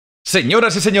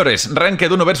Señoras y señores, ranked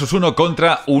 1 vs 1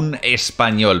 contra un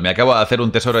español. Me acabo de hacer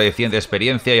un tesoro de 100 de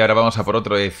experiencia y ahora vamos a por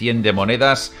otro de 100 de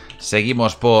monedas.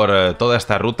 Seguimos por toda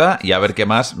esta ruta y a ver qué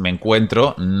más me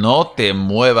encuentro. No te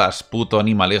muevas, puto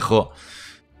animalejo.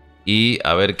 Y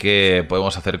a ver qué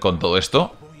podemos hacer con todo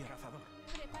esto.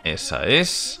 Esa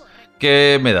es.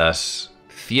 ¿Qué me das?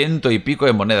 100 y pico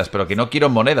de monedas, pero que no quiero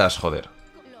monedas, joder.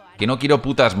 Que no quiero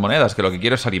putas monedas, que lo que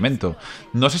quiero es alimento.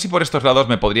 No sé si por estos lados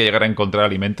me podría llegar a encontrar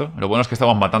alimento. Lo bueno es que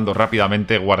estamos matando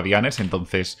rápidamente guardianes,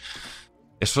 entonces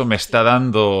eso me está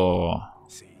dando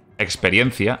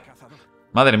experiencia.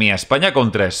 Madre mía, España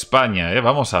contra España, ¿eh?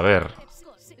 Vamos a ver.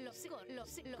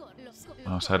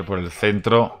 Vamos a ver por el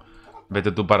centro.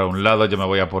 Vete tú para un lado, yo me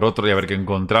voy a por otro y a ver qué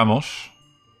encontramos.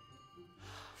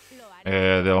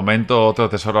 De momento otro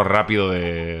tesoro rápido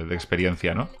de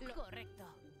experiencia, ¿no?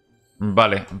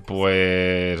 Vale,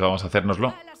 pues vamos a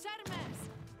hacérnoslo.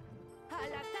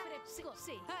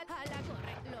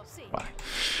 Vale.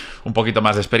 Un poquito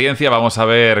más de experiencia. Vamos a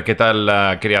ver qué tal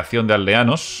la creación de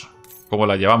aldeanos. Cómo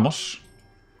la llevamos.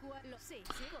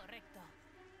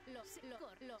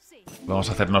 Vamos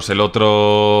a hacernos el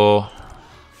otro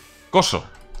coso.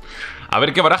 A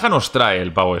ver qué baraja nos trae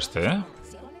el pavo este, ¿eh?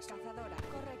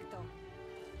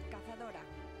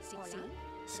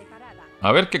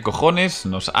 A ver qué cojones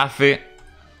nos hace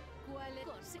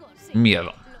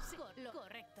miedo.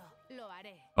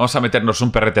 Vamos a meternos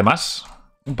un perrete más.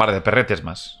 Un par de perretes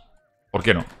más. ¿Por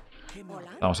qué no?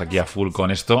 Vamos aquí a full con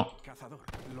esto.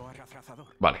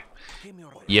 Vale.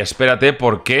 Y espérate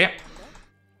porque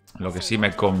lo que sí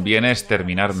me conviene es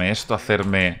terminarme esto,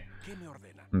 hacerme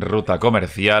ruta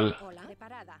comercial.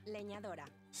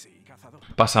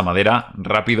 Pasa madera,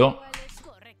 rápido.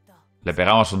 Le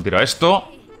pegamos un tiro a esto.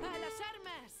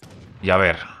 Y a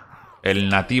ver, el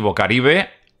nativo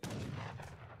caribe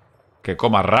que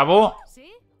coma rabo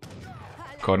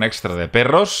con extra de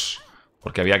perros,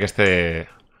 porque había que este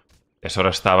tesoro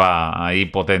estaba ahí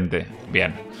potente.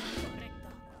 Bien.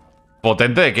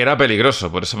 Potente de que era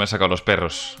peligroso, por eso me he sacado los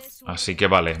perros. Así que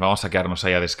vale, vamos a quedarnos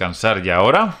ahí a descansar ya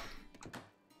ahora.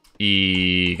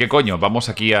 Y... ¿qué coño? Vamos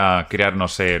aquí a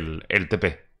crearnos el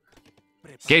TP.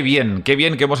 Qué bien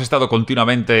que hemos estado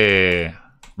continuamente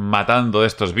matando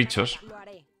estos bichos.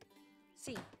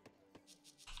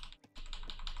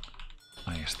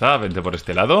 Ahí está, vente por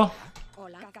este lado.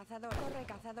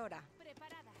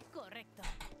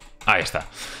 Ahí está.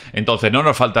 Entonces no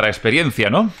nos faltará experiencia,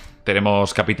 ¿no?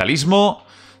 Tenemos capitalismo.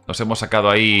 Nos hemos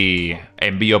sacado ahí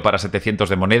envío para 700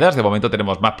 de monedas. De momento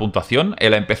tenemos más puntuación.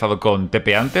 Él ha empezado con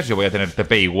TP antes, yo voy a tener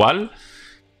TP igual.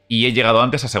 Y he llegado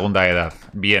antes a segunda edad.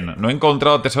 Bien, no he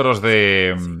encontrado tesoros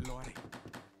de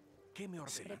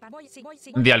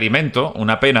alimento,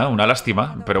 una pena, una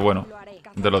lástima, pero bueno,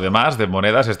 de lo demás, de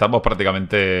monedas, estamos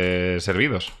prácticamente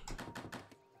servidos.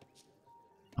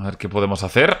 A ver qué podemos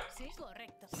hacer.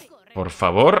 Por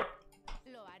favor.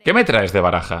 ¿Qué me traes de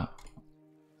baraja?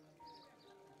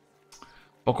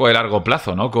 Un poco de largo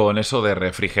plazo, ¿no? Con eso de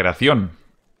refrigeración.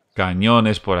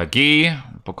 Cañones por aquí,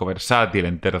 un poco versátil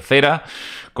en tercera,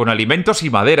 con alimentos y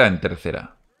madera en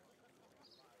tercera.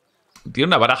 Tiene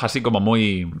una baraja así como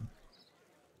muy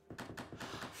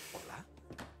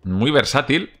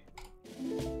versátil.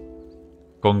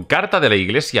 Con carta de la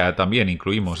iglesia también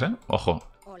incluimos, ¿eh? Ojo.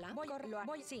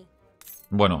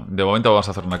 Bueno, de momento vamos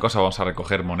a hacer una cosa. Vamos a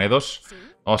recoger monedos.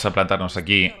 Vamos a plantarnos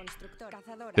aquí.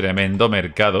 Tremendo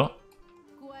mercado.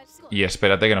 Y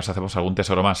espérate que nos hacemos algún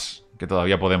tesoro más. Que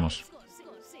todavía podemos.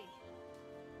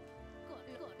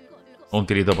 Un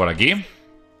tirito por aquí.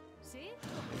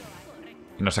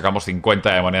 Y nos sacamos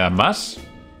 50 de monedas más.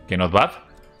 Que not bad.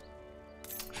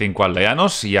 5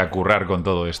 aldeanos y a currar con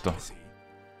todo esto.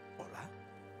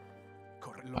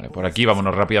 Vale, por aquí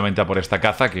vámonos rápidamente a por esta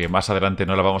caza, que más adelante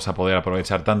no la vamos a poder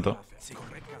aprovechar tanto.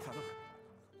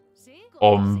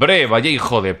 ¡Hombre, vaya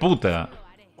hijo de puta!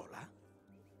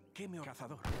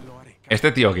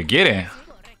 ¿Este tío qué quiere?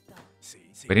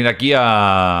 ¿Venir aquí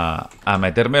a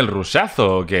meterme el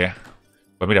rushazo o qué?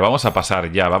 Pues mira, vamos a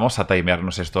pasar ya, vamos a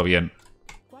timearnos esto bien.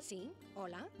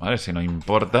 Vale, si no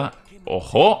importa.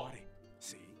 ¡Ojo!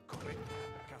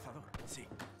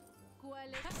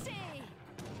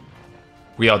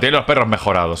 Cuidado, tiene los perros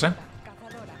mejorados, ¿eh?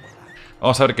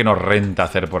 Vamos a ver qué nos renta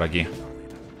hacer por aquí.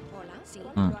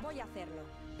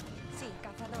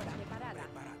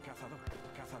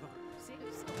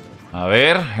 A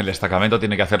ver, el destacamento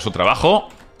tiene que hacer su trabajo.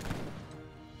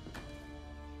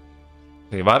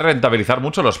 Se va a rentabilizar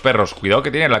mucho los perros. Cuidado que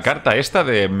tiene la carta esta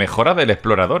de mejora del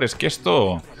explorador. Es que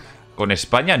esto con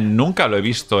España nunca lo he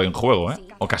visto en juego, ¿eh?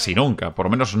 O casi nunca. Por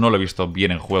lo menos no lo he visto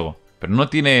bien en juego. Pero no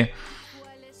tiene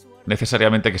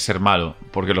necesariamente que ser malo,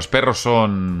 porque los perros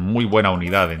son muy buena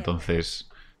unidad, entonces...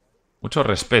 Mucho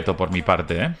respeto por mi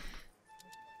parte, ¿eh?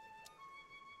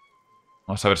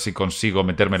 Vamos a ver si consigo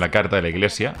meterme la carta de la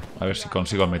iglesia. A ver si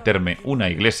consigo meterme una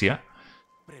iglesia.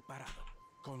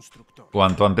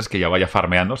 Cuanto antes, que ya vaya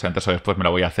farmeando. Si antes o después me la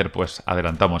voy a hacer, pues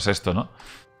adelantamos esto, ¿no?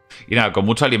 Y nada, con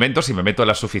mucho alimento, si me meto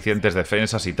las suficientes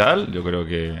defensas y tal, yo creo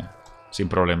que sin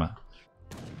problema.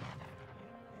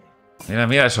 Mira,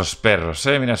 mira esos perros,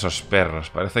 mira esos perros.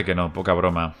 Parece que no, poca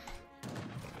broma.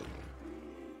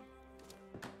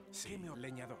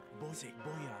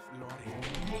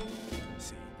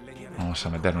 Vamos a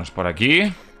meternos por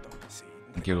aquí.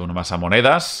 Aquí uno más a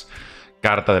monedas.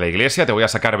 Carta de la iglesia. Te voy a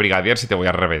sacar brigadiers y te voy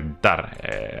a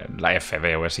reventar la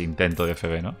FB o ese intento de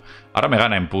FB, ¿no? Ahora me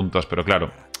gana en puntos, pero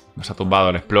claro, nos ha tumbado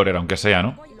el Explorer, aunque sea,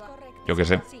 ¿no? Yo qué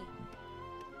sé.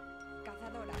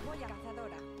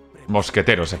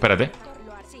 Mosqueteros, espérate.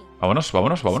 Vámonos,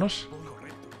 vámonos, vámonos.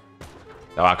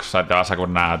 Te vas a sacar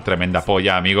una tremenda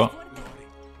polla, amigo.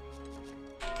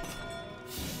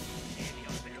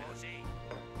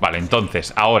 Vale,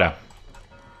 entonces, ahora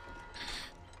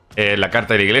la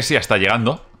carta de la iglesia está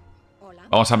llegando.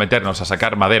 Vamos a meternos a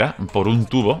sacar madera por un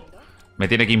tubo. Me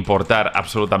tiene que importar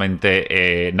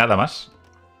absolutamente nada más.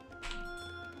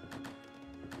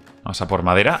 Vamos a por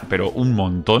madera, pero un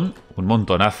montón, un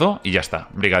montonazo. Y ya está,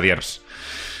 brigadiers.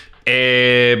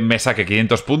 Me saque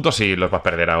 500 puntos y los va a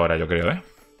perder ahora, yo creo, ¿eh?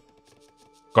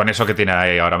 Con eso que tiene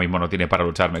ahí ahora mismo no tiene para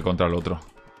lucharme contra el otro.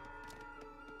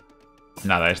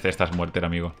 Nada, esta es muerter,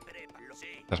 amigo.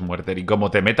 Esta es muerter. Y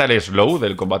como te meta el slow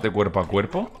del combate cuerpo a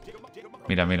cuerpo...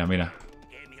 Mira, mira, mira.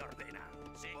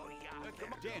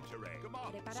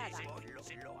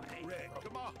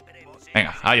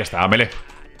 Venga, ahí está, melee.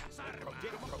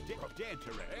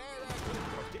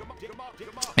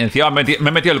 Encima me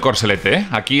he metido el corselete, ¿eh?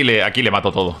 Aquí le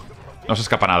mato todo. No se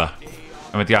escapa nada. Me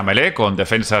he metido a melee con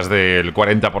defensas del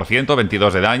 40%,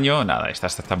 22 de daño. Nada,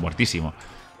 está muertísimo.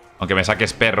 Aunque me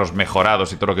saques perros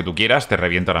mejorados y todo lo que tú quieras, te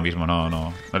reviento ahora mismo.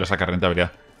 No le saca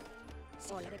rentabilidad.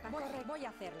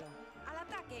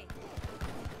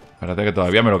 Espérate que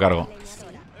todavía me lo cargo.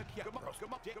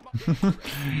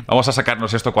 Vamos a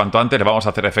sacarnos esto cuanto antes. Le vamos a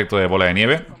hacer efecto de bola de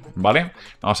nieve, ¿vale?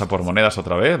 Vamos a por monedas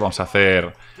otra vez. Vamos a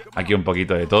hacer aquí un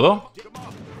poquito de todo.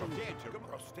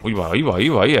 Uy,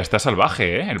 va. Está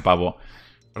salvaje, el pavo.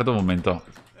 Espérate un momento.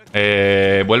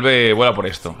 Vuela por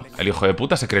esto. El hijo de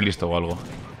puta se cree listo o algo.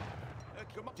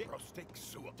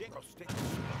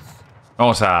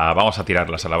 Vamos a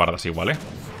tirar las alabardas igual,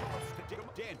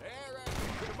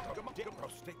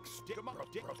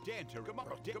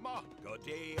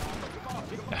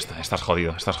 Ya está, estás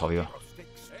jodido. Estás jodido,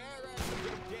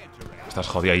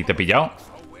 ahí te he pillado.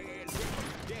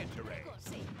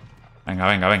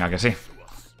 Venga, que sí.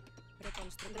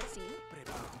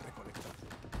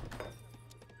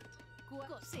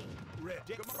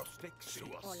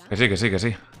 Que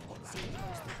sí.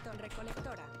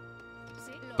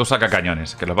 Tú saca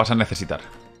cañones, que los vas a necesitar.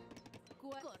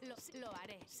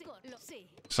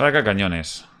 Saca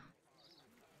cañones.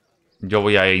 Yo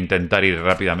voy a intentar ir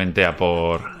rápidamente a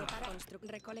por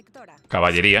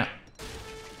caballería.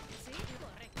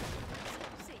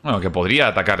 Bueno, que podría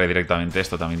atacarle directamente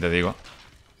esto, también te digo.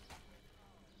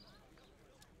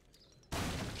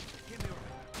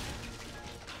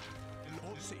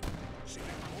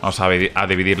 Vamos a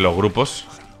dividir los grupos.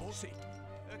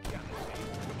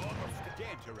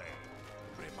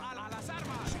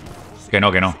 Que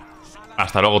no.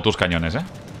 Hasta luego tus cañones,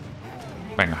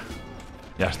 Venga.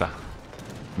 Ya está.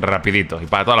 Rapidito. Y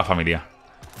para toda la familia.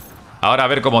 Ahora a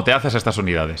ver cómo te haces estas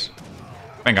unidades.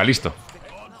 Venga, listo.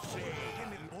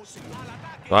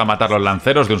 Te voy a matar los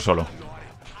lanceros de un solo.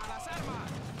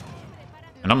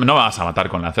 No me vas a matar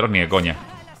con lanceros ni de coña.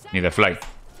 Ni de fly.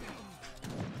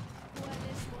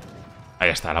 Ahí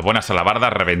está, las buenas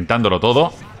alabardas reventándolo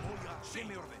todo.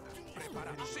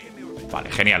 Vale,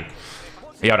 genial.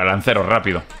 Y ahora lanceros,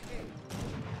 rápido.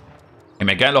 Y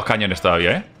me quedan los cañones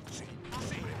todavía,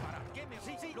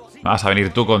 Vas a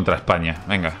venir tú contra España.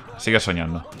 Venga, sigue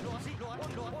soñando.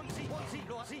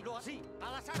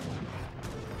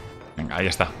 Venga, ahí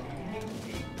está.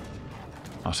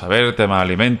 Vamos a ver, tema de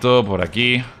alimento por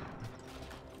aquí.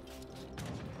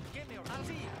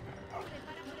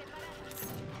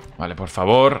 Vale, por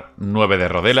favor. 9 de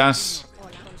rodelas.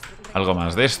 Algo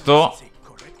más de esto.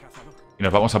 Y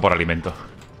nos vamos a por alimento.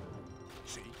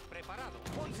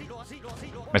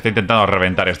 Me está intentando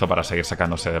reventar esto para seguir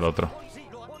sacándose del otro.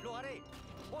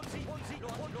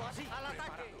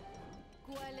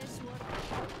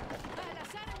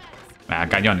 Venga,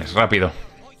 cañones, rápido.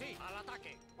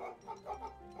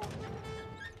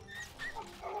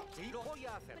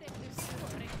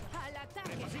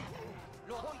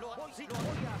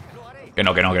 Que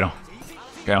no, que no, que no.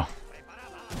 Que no.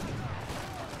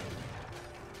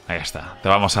 Ahí está. Te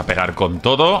vamos a pegar con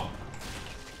todo.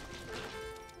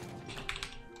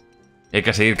 Hay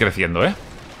que seguir creciendo, ¿eh?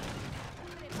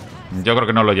 Yo creo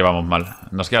que no lo llevamos mal.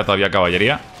 Nos queda todavía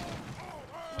caballería.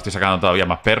 Estoy sacando todavía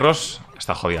más perros.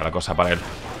 Está jodida la cosa para él.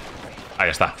 Ahí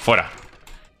está, fuera.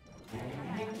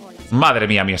 Madre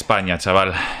mía, mi España,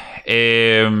 chaval.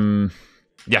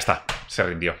 Ya está, se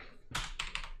rindió.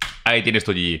 Ahí tienes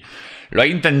tu GG. Lo ha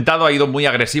intentado, ha ido muy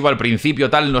agresivo al principio,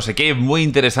 tal, no sé qué. Muy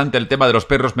interesante el tema de los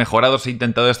perros mejorados. He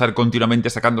intentado estar continuamente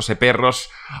sacándose perros.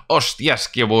 Hostias,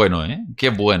 qué bueno, ¿eh? Qué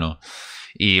bueno.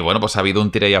 Y bueno, pues ha habido un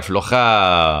tira y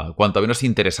afloja cuanto menos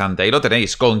interesante. Ahí lo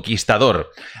tenéis, Conquistador.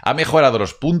 Ha mejorado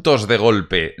los puntos de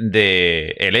golpe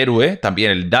del héroe,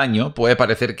 también el daño. Puede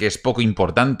parecer que es poco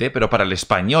importante, pero para el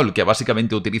español, que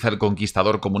básicamente utiliza el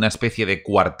Conquistador como una especie de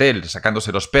cuartel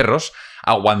sacándose los perros,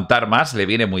 aguantar más le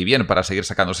viene muy bien para seguir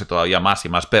sacándose todavía más y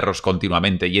más perros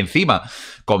continuamente. Y encima,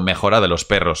 con mejora de los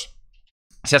perros.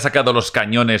 Se ha sacado los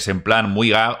cañones en plan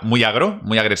muy agro,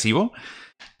 muy agresivo.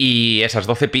 Y esas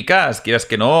 12 picas, quieras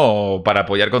que no, para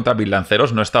apoyar contra mis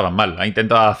lanceros no estaban mal. Ha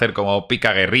intentado hacer como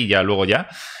pica guerrilla luego ya.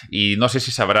 Y no sé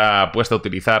si se habrá puesto a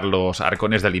utilizar los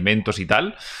arcones de alimentos y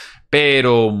tal.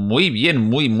 Pero muy bien,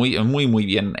 muy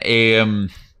bien.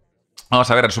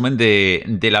 Vamos a ver, resumen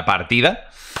de la partida.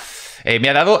 Me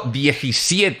ha dado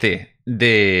 17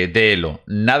 de elo.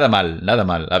 Nada mal, nada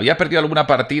mal. Había perdido alguna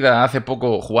partida hace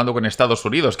poco jugando con Estados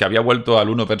Unidos, que había vuelto al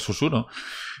 1 versus 1.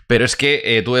 Pero es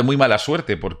que tuve muy mala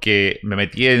suerte porque me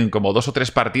metí en como 2 o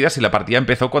 3 partidas y la partida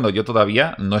empezó cuando yo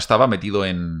todavía no estaba metido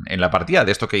en la partida.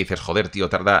 De esto que dices, joder, tío,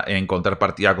 tarda en encontrar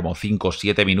partida como 5 o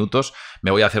 7 minutos,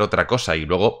 me voy a hacer otra cosa. Y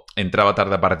luego entraba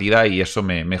tarde a partida y eso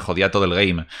me jodía todo el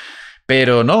game.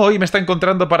 Pero no, hoy me está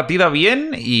encontrando partida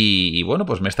bien y bueno,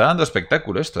 pues me está dando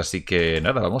espectáculo esto. Así que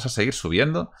nada, vamos a seguir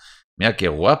subiendo. Mira qué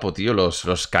guapo, tío,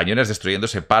 los cañones destruyendo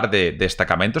ese par de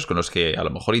destacamentos con los que a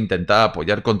lo mejor intentaba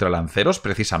apoyar contra lanceros,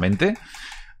 precisamente.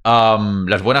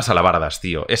 Las buenas alabardas,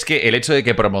 tío. Es que el hecho de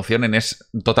que promocionen es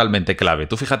totalmente clave.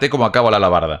 Tú fíjate cómo acaba la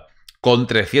alabarda. Con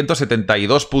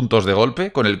 372 puntos de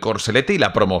golpe, con el corselete y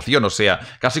la promoción, o sea,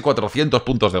 casi 400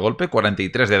 puntos de golpe,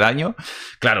 43 de daño.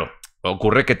 Claro,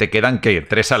 ocurre que te quedan, ¿qué?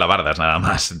 3 alabardas nada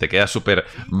más. Te queda súper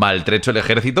maltrecho el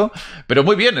ejército. Pero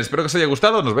muy bien, espero que os haya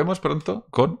gustado. Nos vemos pronto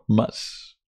con más.